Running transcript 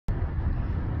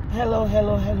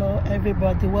Hello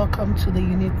everybody, welcome to the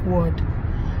Unique World.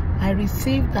 I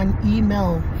received an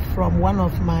email from one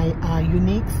of my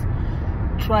uniques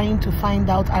trying to find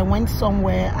out. I went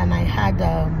somewhere and I had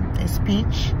a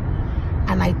speech,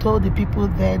 and I told the people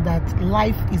there that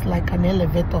life is like an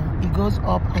elevator. It goes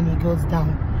up and it goes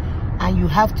down, and you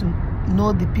have to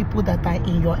know the people that are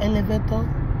in your elevator,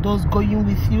 those going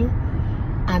with you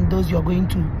and those you're going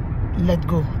to let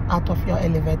go out of your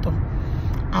elevator.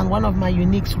 And one of my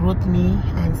uniques wrote me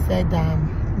and said,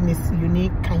 Miss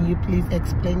Unique, can you please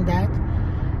explain that?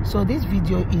 So this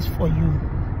video is for you.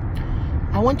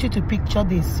 I want you to picture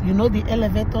this. You know the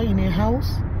elevator in a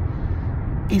house?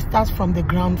 It starts from the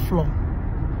ground floor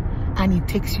and it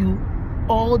takes you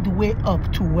all the way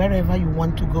up to wherever you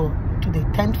want to go, to the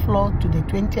 10th floor, to the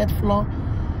 20th floor,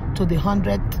 to the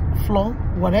 100th floor.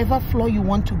 Whatever floor you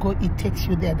want to go, it takes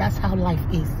you there. That's how life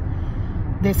is.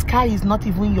 The sky is not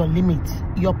even your limit.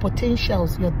 Your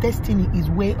potentials, your destiny is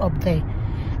way up there.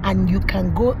 And you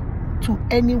can go to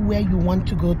anywhere you want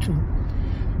to go to.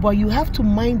 But you have to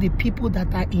mind the people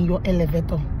that are in your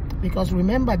elevator. Because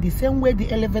remember, the same way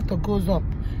the elevator goes up,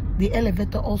 the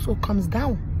elevator also comes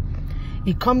down.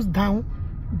 It comes down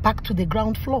back to the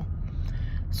ground floor.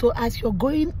 So as you're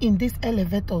going in this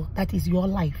elevator, that is your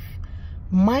life.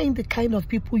 Mind the kind of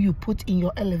people you put in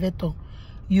your elevator.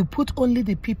 You put only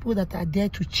the people that are there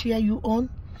to cheer you on,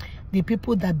 the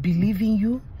people that believe in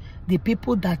you, the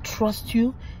people that trust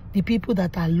you, the people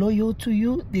that are loyal to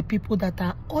you, the people that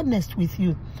are honest with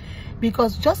you.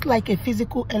 Because just like a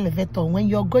physical elevator, when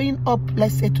you're going up,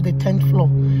 let's say to the 10th floor,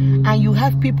 and you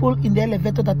have people in the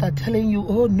elevator that are telling you,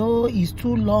 oh no, it's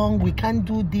too long, we can't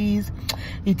do this,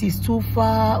 it is too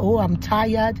far, oh, I'm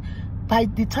tired. By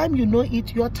the time you know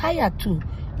it, you're tired too.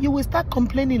 You will start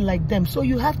complaining like them. So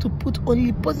you have to put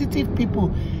only positive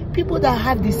people, people that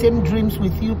have the same dreams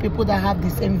with you, people that have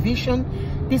the same vision.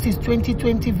 This is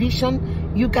 2020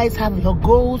 vision. You guys have your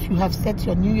goals. You have set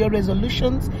your New Year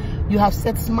resolutions. You have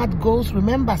set SMART goals.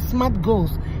 Remember, SMART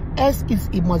goals. S is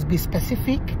it must be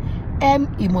specific.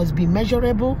 M, it must be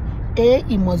measurable. A,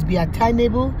 it must be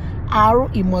attainable.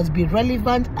 R, it must be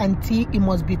relevant. And T, it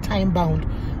must be time bound.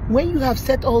 When you have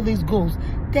set all these goals,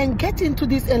 then get into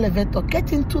this elevator,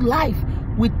 get into life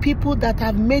with people that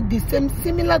have made the same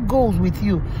similar goals with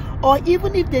you. Or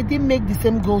even if they didn't make the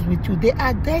same goals with you, they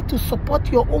are there to support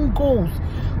your own goals.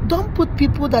 Don't put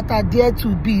people that are there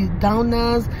to be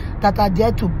downers, that are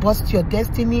there to bust your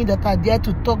destiny, that are there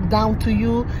to talk down to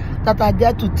you, that are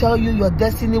there to tell you your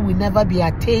destiny will never be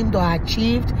attained or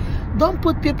achieved. Don't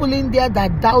put people in there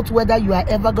that doubt whether you are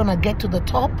ever going to get to the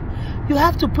top. You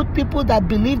have to put people that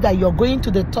believe that you're going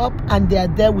to the top and they are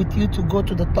there with you to go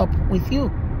to the top with you.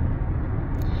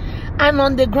 And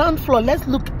on the ground floor, let's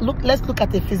look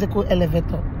at a physical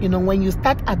elevator. You know, when you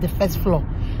start at the first floor,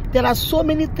 there are so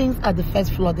many things at the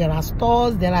first floor. There are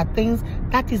stores, there are things.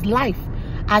 That is life.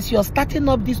 As you're starting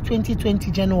up this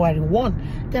 2020 January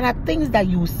 1, there are things that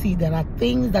you see. There are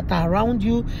things that are around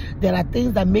you. There are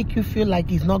things that make you feel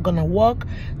like it's not going to work.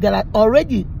 There are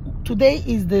already, today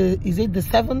is the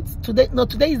 7th?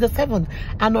 Today is the 7th.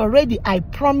 And already, I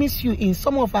promise you, in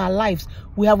some of our lives,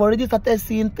 we have already started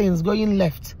seeing things going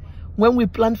left. When we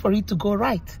plan for it to go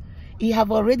right, it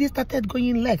have already started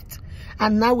going left.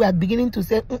 And now we are beginning to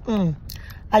say,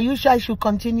 are you sure I should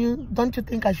continue? Don't you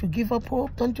think I should give up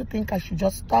hope? Don't you think I should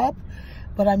just stop?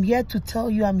 But I'm here to tell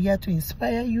you, I'm here to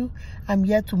inspire you. I'm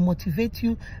here to motivate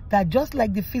you that just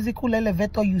like the physical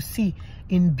elevator you see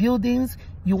in buildings,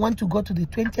 you want to go to the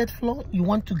 20th floor. You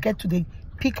want to get to the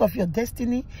peak of your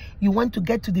destiny. You want to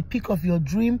get to the peak of your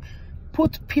dream.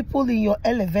 Put people in your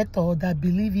elevator that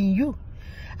believe in you.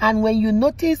 And when you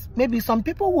notice, maybe some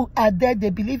people who are there,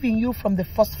 they believe in you from the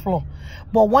first floor.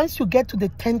 But once you get to the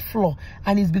 10th floor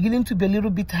and it's beginning to be a little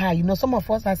bit high, you know, some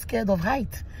of us are scared of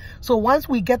height. So once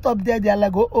we get up there, they're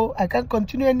like, oh, I can't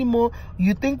continue anymore.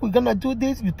 You think we're going to do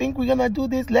this? You think we're going to do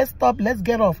this? Let's stop. Let's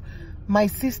get off. My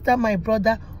sister, my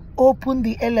brother, open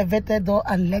the elevator door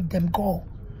and let them go.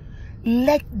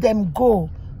 Let them go.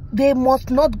 They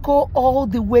must not go all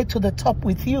the way to the top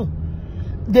with you.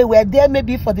 They were there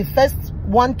maybe for the first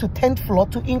 1 to 10th floor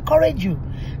to encourage you.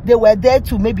 They were there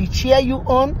to maybe cheer you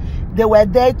on. They were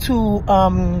there to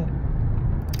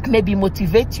maybe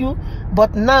motivate you.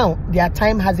 But now their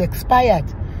time has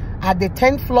expired. At the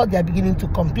 10th floor, they are beginning to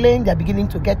complain. They are beginning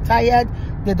to get tired.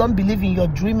 They don't believe in your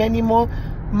dream anymore.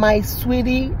 My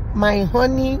sweetie, my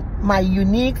honey, my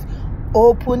uniques,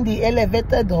 open the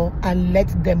elevator door and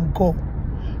let them go.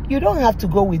 You don't have to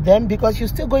go with them because you're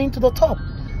still going to the top.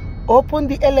 Open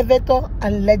the elevator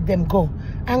and let them go.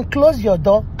 And close your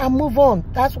door and move on.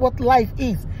 That's what life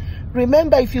is.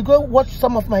 Remember, if you go watch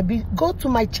some of my videos, go to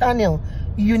my channel,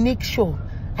 unique show.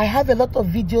 I have a lot of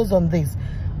videos on this.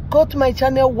 Go to my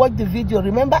channel, watch the video.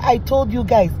 Remember, I told you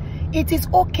guys, it is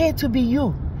okay to be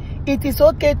you. It is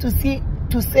okay to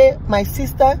say, my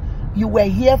sister, you were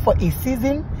here for a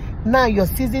season. Now your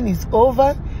season is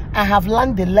over. I have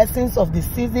learned the lessons of the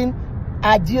season.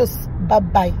 Adios.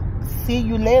 Bye-bye. See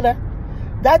you later.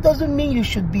 That doesn't mean you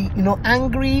should be,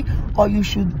 angry, or you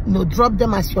should, drop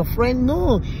them as your friend.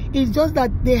 No, it's just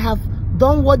that they have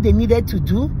done what they needed to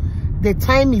do. The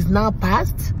time is now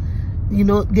past.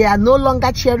 They are no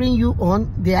longer cheering you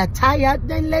on. They are tired.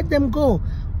 Then let them go.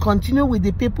 Continue with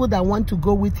the people that want to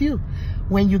go with you.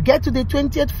 When you get to the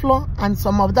 20th floor and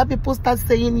some of the people start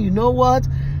saying, you know what,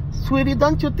 sweetie,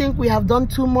 don't you think we have done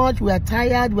too much? We are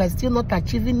tired. We are still not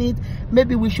achieving it.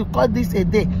 Maybe we should call this a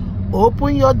day.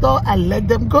 Open your door and let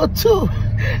them go too.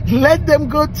 Let them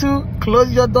go too.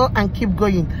 Close your door and keep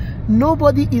going.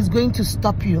 Nobody is going to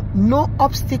stop you. No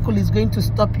obstacle is going to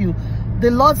stop you.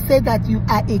 The Lord said that you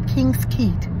are a king's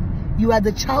kid. You are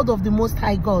the child of the Most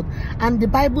High God. And the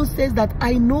Bible says that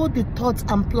I know the thoughts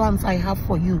and plans I have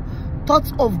for you.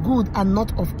 Thoughts of good and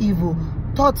not of evil.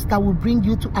 Thoughts that will bring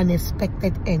you to an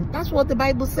expected end. That's what the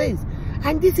Bible says.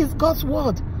 And this is God's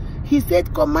word. He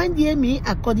said, command ye me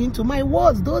according to my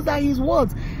words. Those are his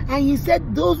words. And he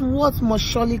said, those words must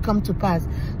surely come to pass.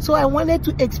 So I wanted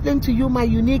to explain to you, my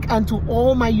unique, and to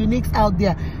all my uniques out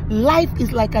there. Life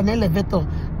is like an elevator.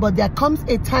 But there comes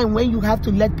a time when you have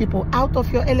to let people out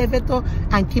of your elevator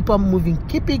and keep on moving.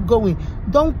 Keep it going.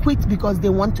 Don't quit because they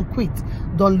want to quit.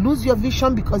 Don't lose your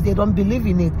vision because they don't believe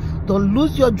in it. Don't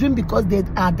lose your dream because they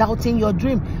are doubting your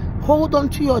dream. Hold on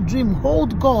to your dream.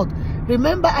 Hold God.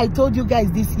 Remember, I told you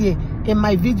guys this year in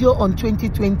my video on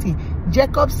 2020,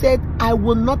 Jacob said, I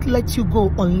will not let you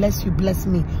go unless you bless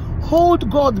me. Hold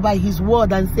God by his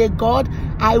word and say, God,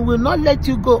 I will not let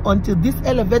you go until this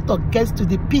elevator gets to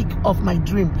the peak of my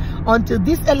dream, until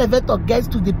this elevator gets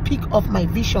to the peak of my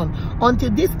vision, until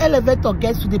this elevator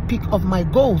gets to the peak of my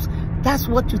goals. That's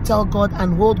what you tell God,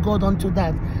 and hold God onto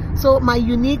that. So my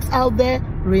uniques out there,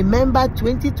 remember,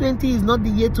 2020 is not the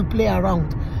year to play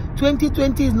around.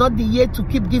 2020 is not the year to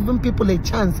keep giving people a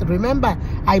chance. Remember,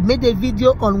 I made a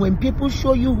video on when people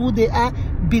show you who they are,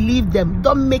 believe them.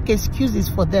 Don't make excuses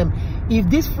for them. If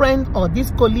this friend or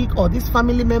this colleague or this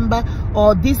family member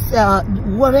or this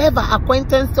whatever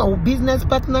acquaintance or business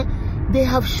partner, they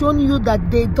have shown you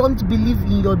that they don't believe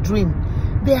in your dream.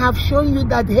 They have shown you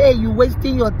that, hey, you're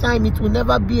wasting your time. It will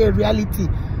never be a reality.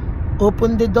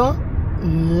 Open the door,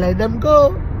 let them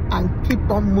go, and keep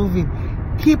on moving.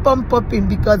 Keep on popping,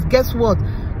 because guess what?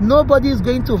 Nobody is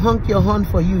going to honk your horn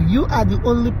for you. You are the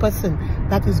only person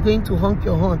that is going to honk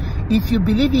your horn. If you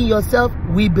believe in yourself,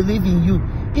 we believe in you.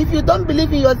 If you don't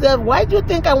believe in yourself, why do you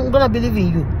think I'm going to believe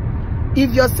in you?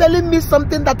 If you're selling me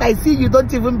something that I see you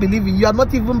don't even believe in, you are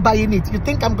not even buying it. You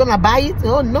think I'm going to buy it?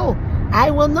 Oh, no,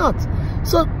 I will not.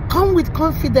 So come with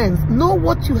confidence. Know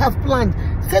what you have planned.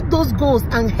 Set those goals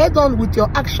and head on with your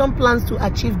action plans to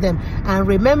achieve them. And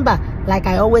remember, like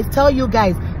I always tell you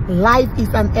guys, life is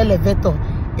an elevator.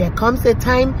 There comes a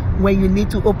time when you need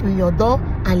to open your door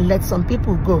and let some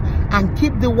people go. And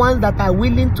keep the ones that are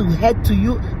willing to head to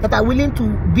you, that are willing to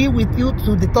be with you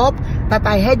to the top, that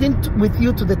are heading with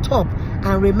you to the top.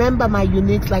 And remember, my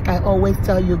uniques, like I always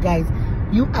tell you guys,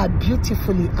 you are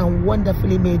beautifully and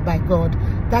wonderfully made by God.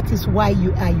 That is why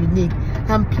you are unique.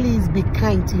 And please be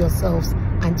kind to yourselves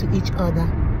and to each other.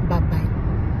 Bye-bye.